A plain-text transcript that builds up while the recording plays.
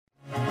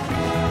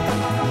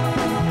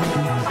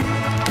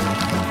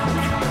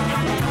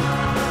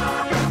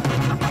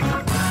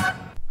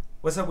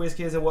What's up, Wiz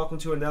Kids, and welcome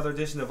to another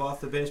edition of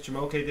Off the Bench.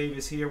 Jamoke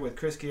Davis here with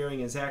Chris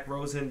Gehring and Zach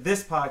Rosen.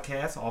 This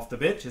podcast, Off the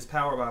Bench, is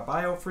powered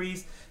by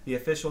BioFreeze, the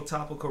official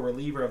topical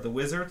reliever of the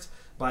Wizards.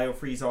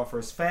 BioFreeze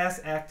offers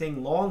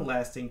fast-acting,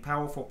 long-lasting,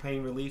 powerful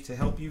pain relief to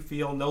help you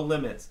feel no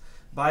limits.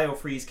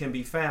 BioFreeze can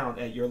be found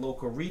at your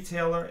local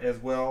retailer as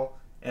well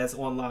as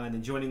online.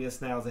 And joining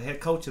us now is the head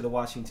coach of the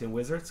Washington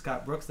Wizards,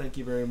 Scott Brooks. Thank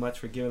you very much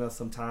for giving us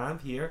some time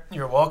here.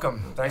 You're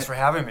welcome. Thanks for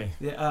having me.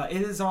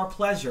 It is our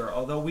pleasure,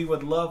 although we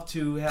would love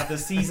to have the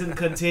season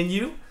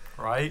continue.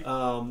 Right.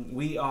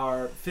 We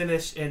are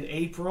finished in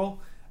April.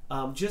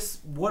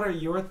 Just what are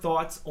your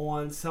thoughts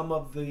on some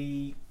of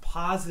the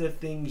positive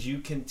things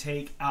you can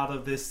take out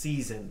of this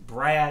season?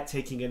 Brad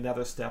taking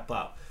another step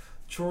up.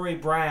 Troy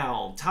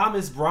Brown,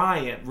 Thomas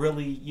Bryant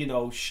really,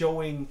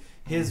 showing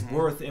his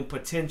worth and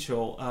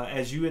potential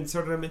as you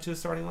inserted him into the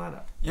starting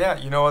lineup. Yeah,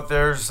 you know what?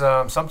 There's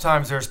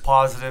sometimes there's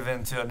positive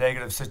into a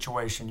negative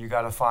situation. You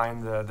got to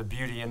find the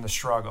beauty in the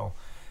struggle.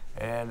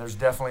 And there's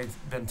definitely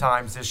been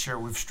times this year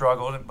we've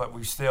struggled, but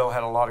we've still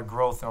had a lot of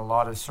growth in a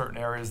lot of certain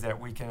areas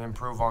that we can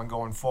improve on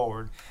going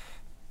forward.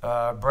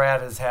 Brad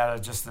has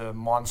had just a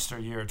monster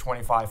year,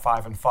 25,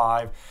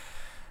 5-5.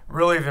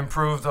 Really have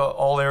improved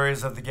all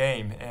areas of the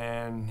game,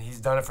 and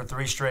he's done it for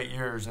 3 straight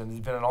years, and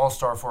he's been an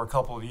all-star for a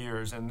couple of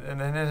years. And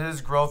then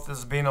his growth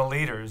as being a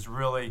leader is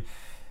really,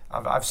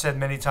 I've said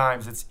many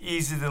times, it's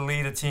easy to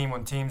lead a team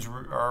when teams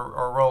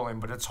are rolling,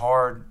 but it's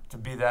hard to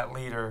be that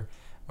leader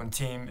when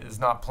team is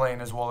not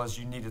playing as well as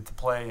you need it to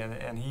play,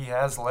 and he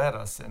has led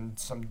us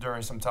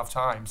during some tough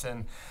times.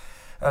 And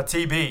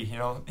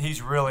TB,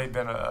 he's really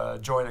been a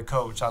joy to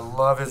coach. I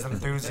love his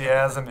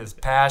enthusiasm, his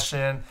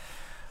passion.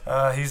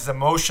 He's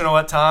emotional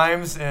at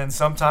times, and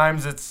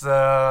sometimes it's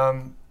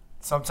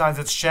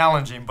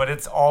challenging, but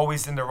it's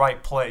always in the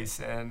right place,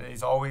 and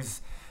he's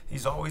always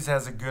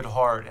has a good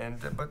heart.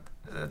 But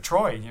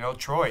Troy,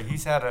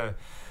 he's had a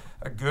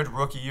good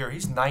rookie year.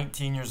 He's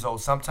 19 years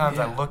old. Sometimes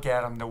I look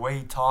at him, the way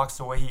he talks,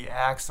 the way he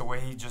acts, the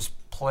way he just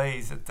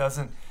plays. It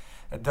doesn't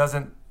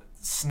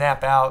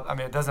snap out. I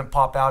mean, it doesn't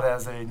pop out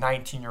as a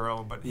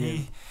 19-year-old, but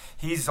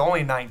he's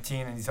only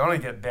 19 and he's only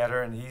get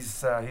better, and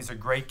he's a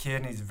great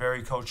kid and he's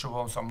very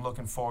coachable. So I'm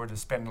looking forward to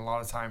spending a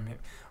lot of time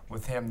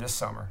with him this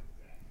summer.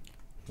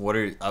 What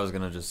are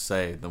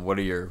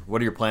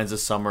your plans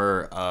this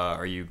summer?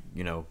 Are you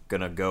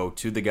gonna go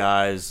to the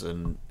guys,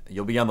 and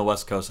you'll be on the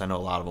West Coast? I know a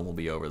lot of them will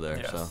be over there.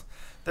 Yes. So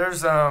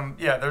there's going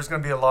to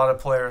be a lot of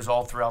players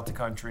all throughout the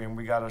country, and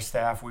we got our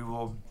staff. We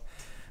will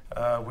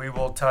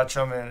touch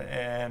them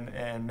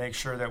and make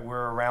sure that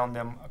we're around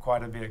them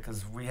quite a bit,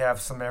 because we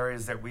have some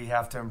areas that we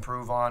have to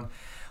improve on.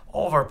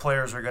 All of our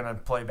players are going to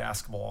play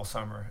basketball all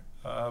summer,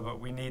 but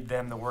we need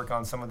them to work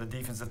on some of the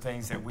defensive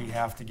things that we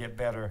have to get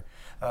better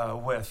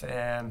with.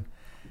 And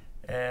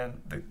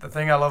the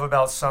thing I love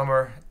about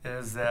summer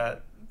is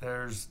that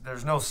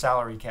there's no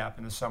salary cap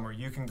in the summer.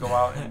 You can go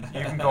out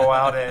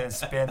and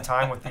spend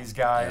time with these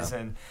guys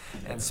and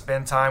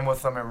spend time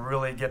with them and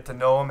really get to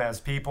know them as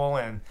people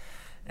and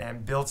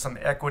build some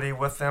equity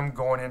with them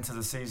going into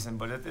the season.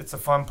 But it's a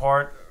fun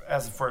part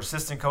for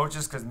assistant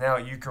coaches, because now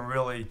you can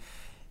really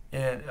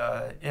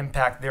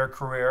impact their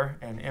career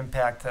and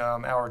impact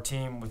our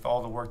team with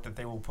all the work that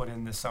they will put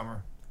in this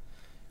summer.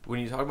 When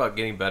you talk about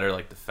getting better,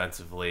 like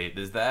defensively,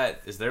 is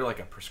there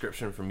like a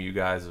prescription from you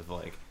guys of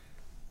like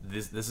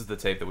this is the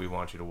tape that we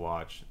want you to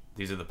watch?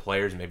 These are the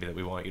players maybe that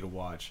we want you to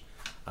watch,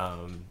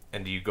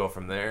 and do you go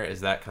from there?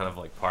 Is that kind of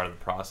like part of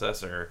the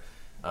process, or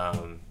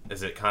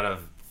is it kind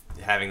of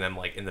having them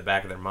like in the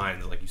back of their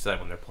minds, like you said,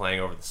 when they're playing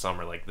over the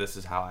summer, like this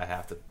is how I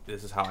have to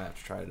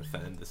try to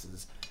defend, this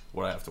is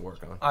what I have to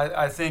work on?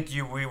 I think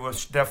we will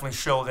definitely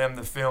show them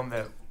the film,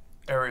 that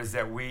areas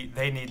that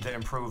they need to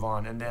improve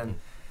on, and then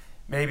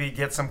maybe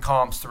get some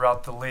comps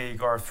throughout the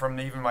league, or from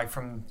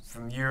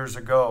years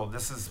ago.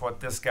 This is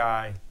what this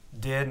guy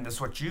did, and this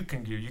is what you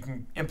can do. You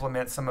can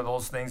implement some of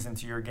those things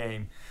into your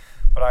game.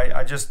 But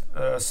I just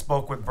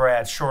spoke with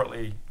Brad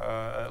shortly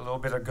a little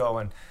bit ago,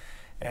 and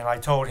I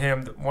told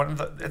him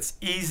that it's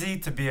easy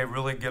to be a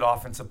really good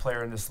offensive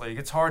player in this league.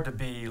 It's hard to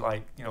be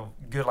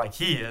good like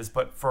he is,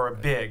 but for a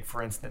big,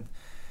 for instance,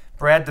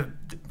 Brad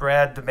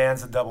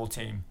demands a double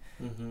team.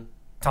 Mm-hmm.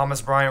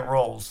 Thomas Bryant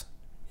rolls.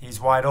 He's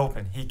wide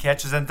open. He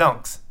catches and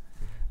dunks.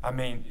 I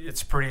mean,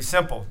 it's pretty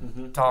simple.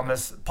 Mm-hmm.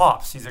 Thomas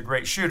pops. He's a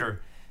great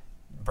shooter.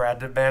 Brad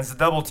demands the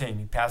double team.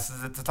 He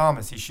passes it to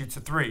Thomas. He shoots a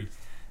 3.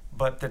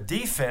 But the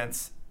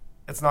defense,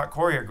 it's not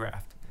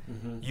choreographed.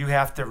 Mm-hmm. You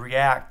have to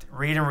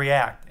read and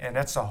react, and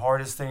that's the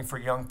hardest thing for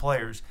young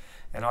players.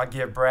 And I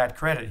give Brad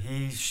credit.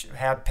 He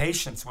had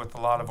patience with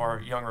a lot of our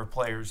younger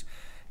players,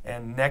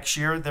 and next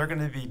year they're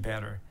going to be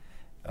better,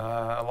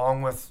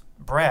 along with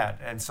Brad.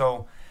 And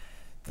so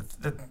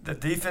the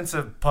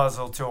defensive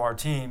puzzle to our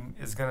team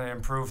is going to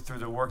improve through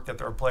the work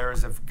that our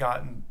players have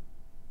gotten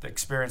the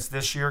experience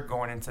this year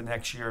going into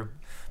next year.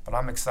 But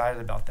I'm excited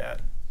about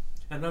that.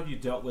 I know you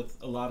dealt with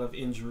a lot of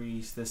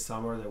injuries this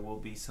summer. There will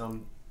be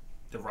some.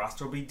 The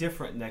roster will be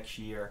different next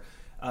year.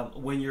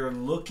 When you're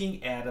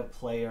looking at a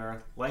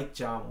player like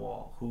John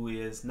Wall, who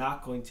is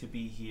not going to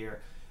be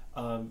here,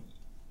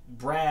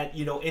 Brad,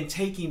 in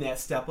taking that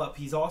step up,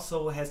 he's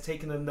also has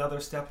taken another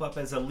step up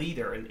as a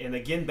leader. And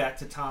again, back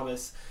to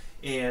Thomas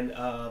and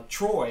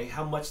Troy,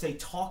 how much they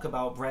talk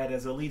about Brad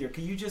as a leader.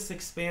 Can you just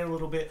expand a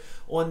little bit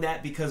on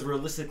that? Because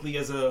realistically,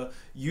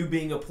 you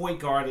being a point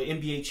guard,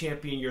 an NBA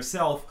champion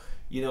yourself,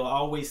 I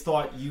always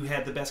thought you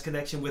had the best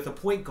connection with a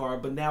point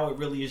guard, but now it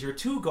really is your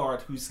two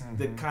guard who's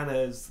the kind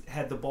of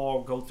had the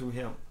ball go through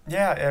him.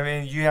 Yeah, I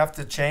mean, you have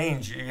to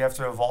change. You have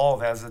to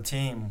evolve as a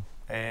team.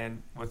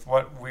 And with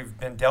what we've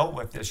been dealt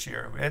with this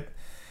year,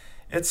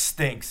 it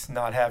stinks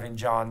not having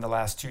John the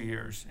last 2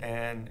 years.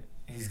 And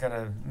he's going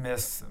to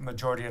miss the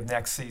majority of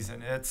next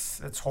season.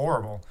 It's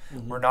horrible.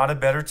 Mm-hmm. We're not a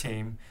better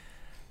team.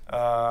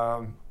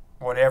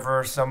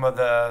 Whatever some of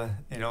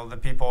the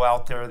people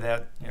out there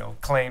that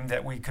claim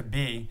that we could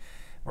be,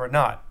 we're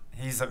not.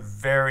 He's a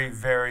very,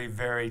 very,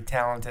 very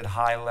talented,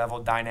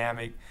 high-level,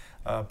 dynamic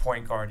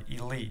point guard,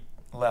 elite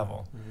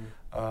level.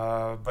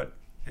 Mm-hmm. But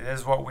it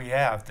is what we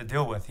have to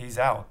deal with. He's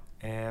out,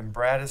 and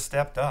Brad has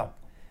stepped up.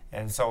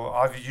 And so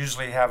I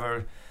usually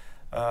have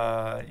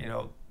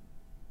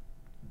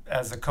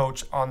as a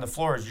coach on the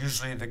floor is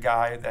usually the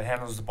guy that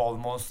handles the ball the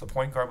most, the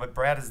point guard. But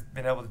Brad has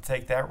been able to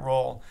take that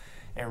role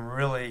and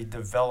really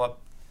develop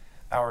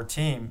our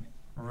team,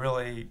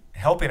 really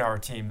helping our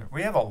team.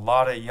 We have a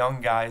lot of young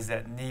guys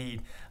that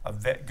need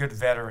good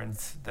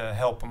veterans to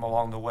help them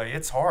along the way.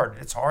 It's hard.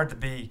 It's hard to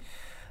be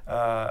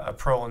a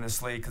pro in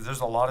this league because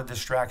there's a lot of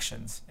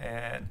distractions.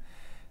 And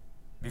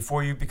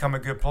before you become a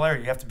good player,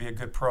 you have to be a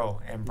good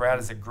pro. And Brad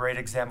is a great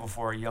example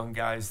for our young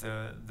guys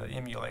to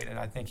emulate. And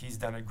I think he's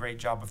done a great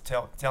job of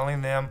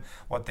telling them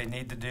what they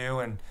need to do.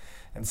 And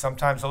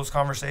sometimes those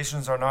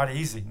conversations are not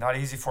easy. Not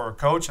easy for a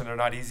coach, and they're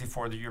not easy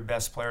for your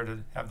best player to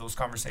have those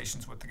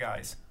conversations with the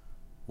guys.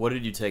 What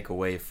did you take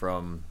away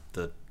from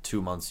the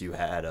 2 months you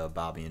had of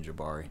Bobby and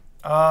Jabari?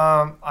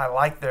 I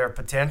like their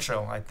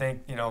potential. I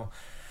think,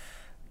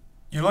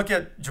 you look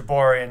at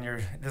Jabari, and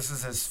this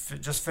is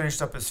just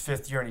finished up his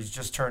 5th year, and he's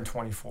just turned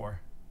 24.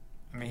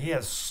 I mean, he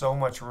has so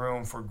much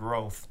room for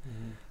growth,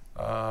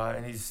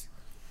 and he's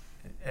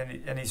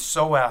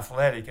so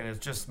athletic, and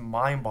it's just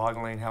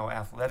mind-boggling how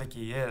athletic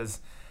he is,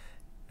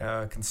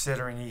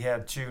 considering he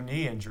had 2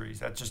 knee injuries.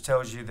 That just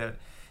tells you that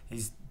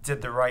he's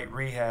did the right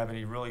rehab, and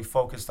he really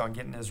focused on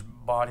getting his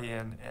body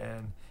and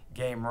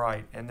game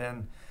right. And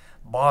then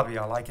Bobby,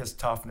 I like his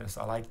toughness.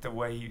 I like the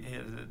way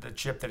the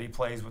chip that he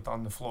plays with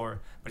on the floor.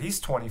 But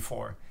he's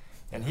 24,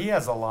 and he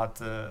has a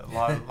lot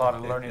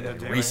of learning to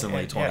do.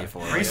 Recently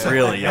 24. Yeah, recently,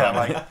 really young.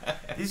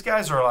 Like these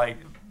guys are like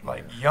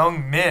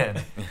young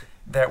men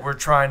that we're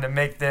trying to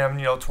make them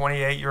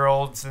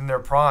 28-year-olds in their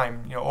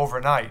prime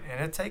overnight, and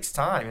it takes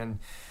time. And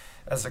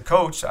as a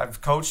coach, I've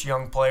coached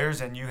young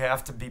players, and you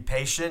have to be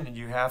patient, and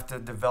you have to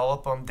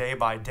develop them day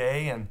by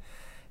day. And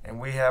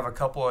we have a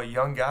couple of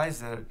young guys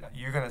that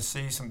you're going to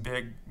see some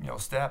big,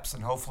 steps,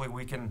 and hopefully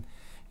we can,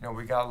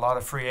 we got a lot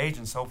of free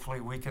agents.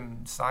 Hopefully we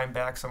can sign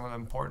back some of the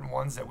important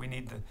ones that we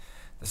need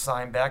to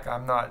sign back.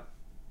 I'm not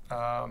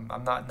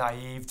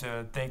naive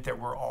to think that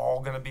we're all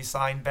going to be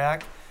signed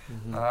back,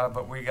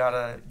 but we got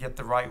to get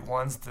the right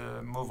ones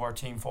to move our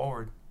team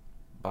forward.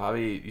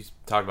 Bobby, you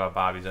talk about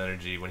Bobby's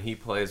energy. When he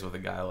plays with a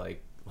guy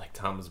like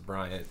Thomas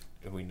Bryant,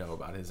 and we know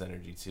about his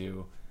energy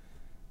too,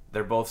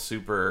 they're both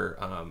super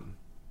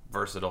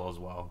versatile as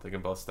well. They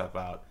can both step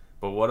out.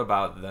 But what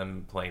about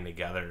them playing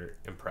together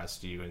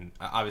impressed you? And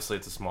obviously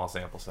it's a small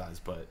sample size,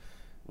 but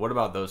what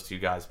about those two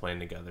guys playing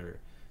together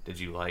did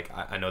you like?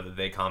 I know that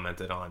they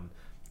commented on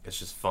it's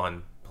just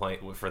fun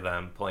for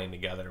them playing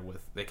together.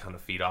 They kind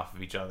of feed off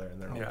of each other,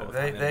 and they're both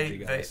energy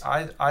guys.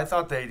 I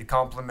thought they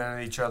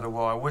complemented each other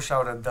well. I wish I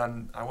would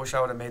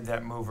have made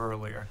that move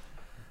earlier.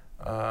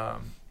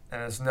 And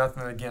it's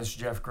nothing against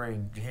Jeff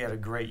Green. He had a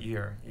great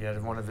year. He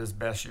had one of his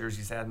best years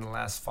he's had in the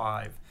last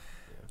 5.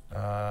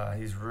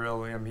 He's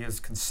really, he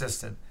is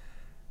consistent,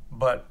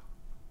 but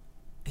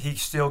he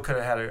still could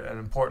have had an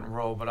important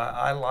role. But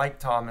I like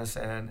Thomas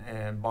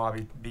and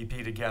Bobby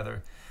BP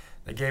together.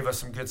 They gave us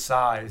some good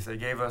size. They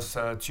gave us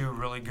 2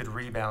 really good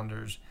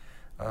rebounders,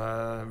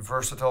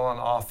 versatile on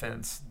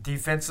offense.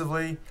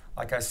 Defensively,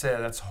 like I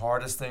said, that's the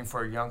hardest thing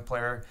for a young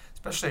player,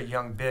 especially a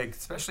young big,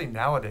 especially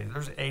nowadays.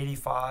 There's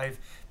 85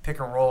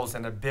 pick and rolls,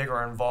 and the big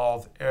are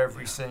involved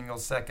every single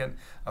second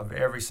of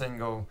every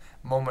single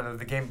moment of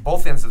the game,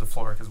 both ends of the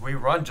floor, because we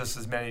run just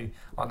as many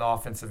on the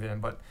offensive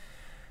end. But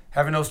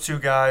having those 2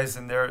 guys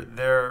and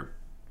their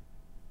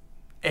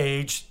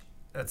age,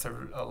 that's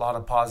a lot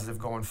of positive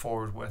going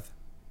forward with.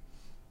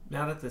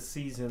 Now that the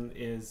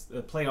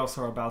playoffs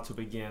are about to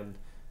begin,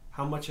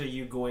 how much are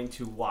you going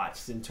to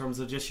watch in terms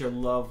of just your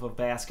love of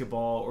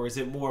basketball, or is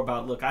it more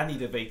about, look, I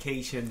need a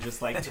vacation,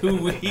 just like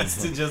 2 weeks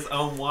to just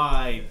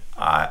unwind?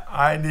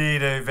 I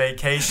need a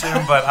vacation,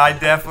 but I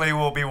definitely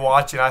will be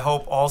watching. I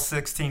hope all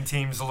 16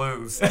 teams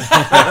lose. But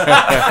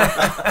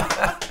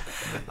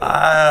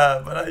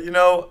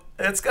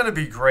it's going to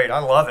be great. I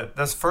love it.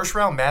 Those first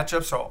round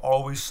matchups are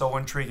always so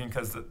intriguing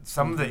because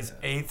some of these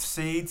 8th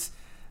seeds,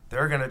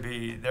 they're going to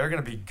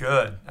be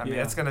good. I mean,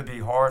 it's going to be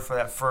hard for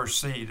that first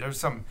seed. There's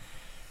some.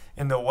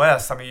 in the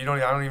West. I mean, I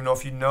don't even know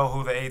if you know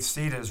who the 8th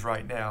seed is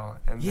right now.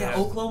 And Yeah, then,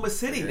 Oklahoma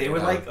City. They were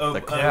like a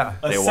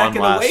They won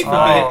second last away from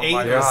night. it,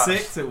 my 8 or gosh.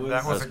 6. It was.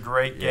 That was a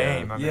great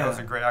game. I mean, Yeah. that was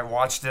a great. I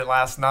watched it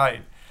last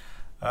night.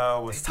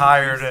 Was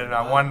tired and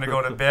I wanted to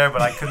go to bed,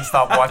 but I couldn't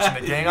stop watching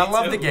the game. I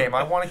love the game.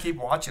 I want to keep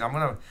watching.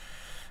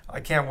 I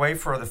can't wait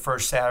for the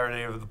first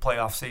Saturday of the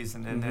playoff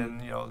season, and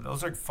then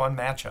those are fun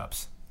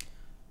matchups.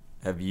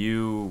 Have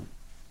you?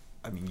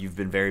 I mean, you've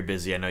been very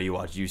busy. I know you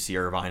watch UC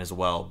Irvine as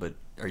well, but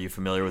are you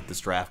familiar with this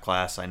draft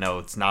class? I know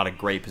it's not a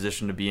great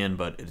position to be in,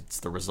 but it's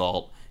the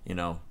result,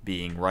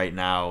 being right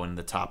now in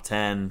the top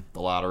 10.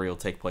 The lottery will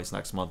take place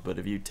next month, but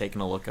have you taken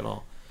a look at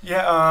all?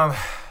 Yeah,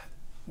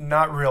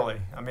 not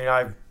really. I mean,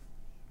 I've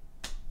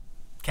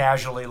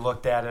casually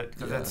looked at it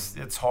because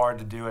it's hard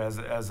to do as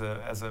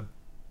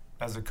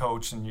a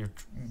coach, and you're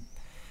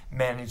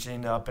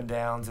managing the up and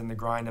downs and the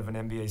grind of an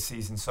NBA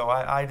season. So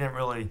I didn't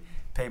really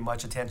pay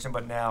much attention,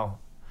 but now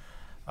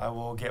I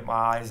will get my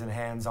eyes and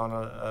hands on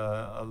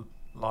a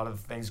lot of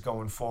things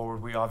going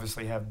forward. We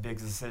obviously have big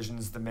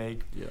decisions to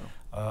make,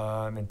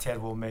 and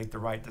Ted will make the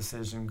right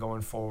decision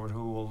going forward,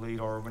 who will lead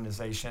our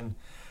organization,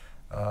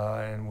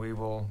 and we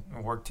will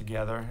work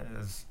together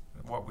is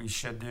what we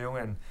should do.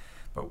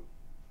 But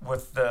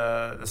with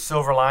the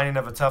silver lining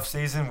of a tough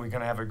season, we're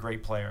going to have a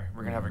great player.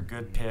 We're going to have a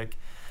good pick,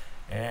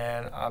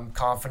 and I'm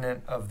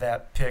confident of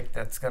that pick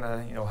that's going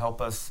to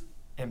help us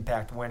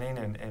impact winning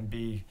and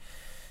be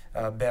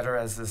better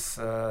as this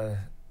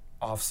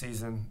off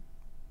season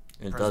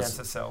presents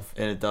itself.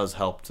 And it does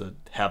help to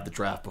have the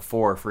draft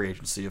before free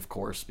agency, of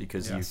course,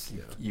 because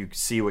you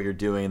see what you're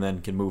doing and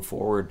then can move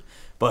forward.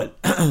 But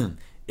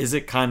is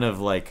it kind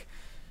of like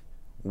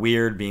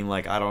weird being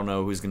like, I don't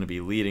know who's going to be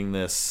leading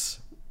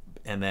this,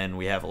 and then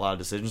we have a lot of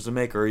decisions to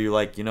make? Or are you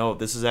like,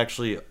 this is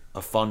actually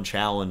a fun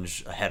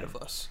challenge ahead of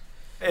us?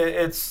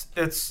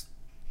 It's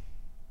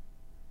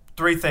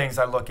three things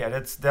I look at.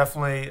 It's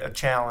definitely a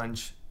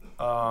challenge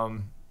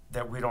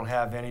that we don't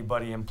have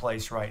anybody in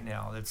place right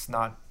now. It's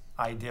not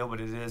ideal,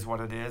 but it is what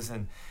it is,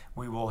 and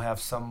we will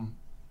have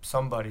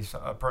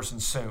a person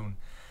soon.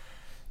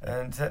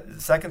 And the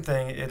second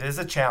thing, it is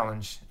a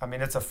challenge. I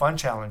mean, it's a fun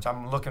challenge.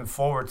 I'm looking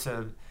forward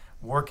to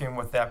working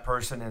with that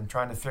person and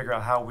trying to figure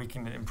out how we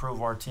can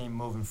improve our team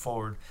moving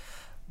forward.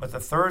 But the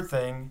third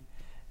thing,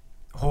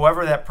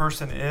 whoever that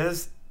person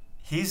is,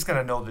 he's going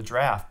to know the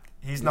draft.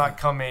 He's not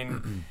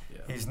coming.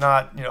 He's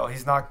not.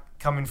 He's not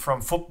coming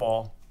from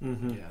football.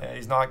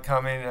 He's not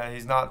coming.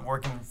 He's not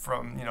working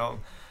from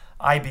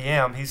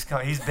IBM.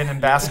 He's been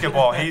in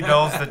basketball. He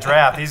knows the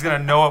draft. He's going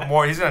to know it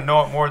more. He's going to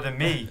know it more than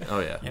me. Oh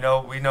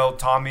yeah. We know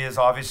Tommy is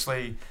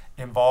obviously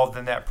involved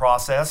in that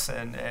process,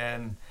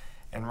 and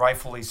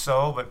rightfully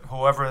so. But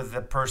whoever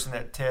the person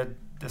that Ted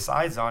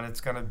decides on, it's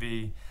going to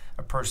be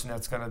a person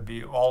that's going to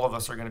be. All of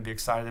us are going to be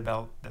excited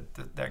about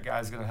that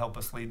guy's going to help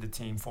us lead the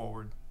team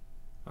forward.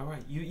 All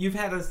right, you've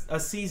had a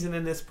season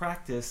in this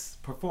practice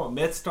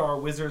MedStar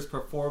Wizards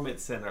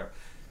Performance Center.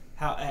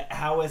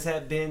 How has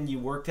that been? You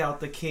worked out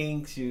the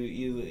kinks.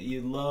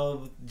 You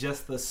love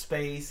just the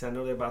space. I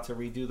know they're about to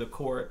redo the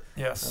court.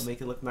 Yes, make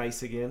it look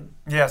nice again.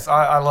 Yes,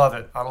 I love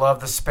it. I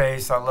love the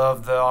space. I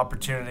love the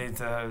opportunity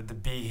to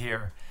be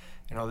here.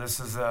 This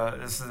is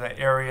an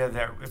area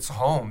that it's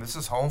home. This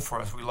is home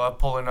for us. We love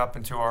pulling up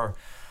into our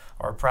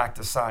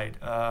practice site.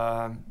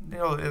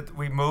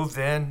 We moved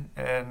in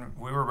and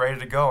we were ready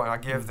to go, and I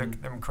give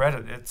them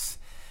credit.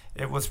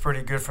 It was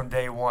pretty good from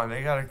day one.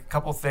 They got a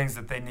couple things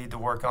that they need to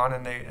work on,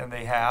 and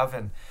they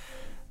have,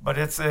 but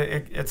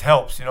it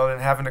helps,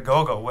 and having a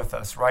go-go with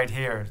us right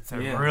here to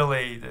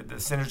really the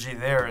synergy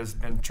there has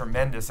been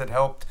tremendous. It's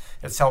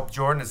helped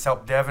Jordan, it's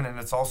helped Devin, and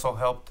it's also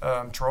helped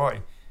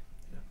Troy.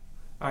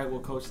 All right,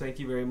 well, Coach, thank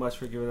you very much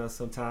for giving us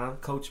some time.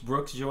 Coach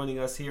Brooks joining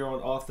us here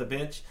on Off the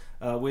Bench.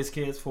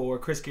 WizKids, for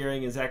Chris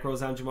Gehring and Zach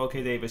Rose, I'm Jamoke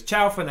Davis.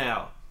 Ciao for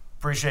now.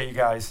 Appreciate you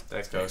guys.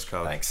 Thanks, Coach.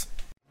 Thanks.